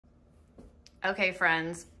Okay,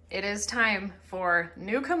 friends, it is time for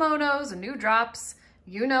new kimonos, new drops.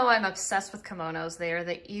 You know I'm obsessed with kimonos. They are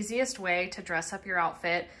the easiest way to dress up your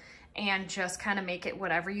outfit and just kind of make it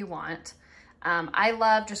whatever you want. I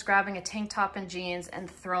love just grabbing a tank top and jeans and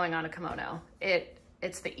throwing on a kimono.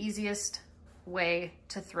 It's the easiest way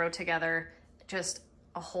to throw together just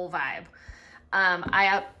a whole vibe.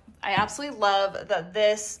 I absolutely love that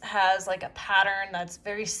this has like a pattern that's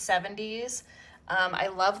very 70s. I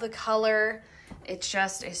love the color. It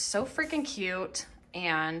just is so freaking cute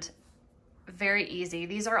and very easy.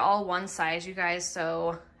 These are all one size, you guys,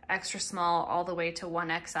 so extra small all the way to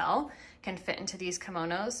 1XL can fit into these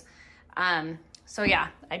kimonos. So yeah,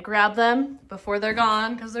 I'd grab them before they're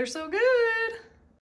gone because they're so good.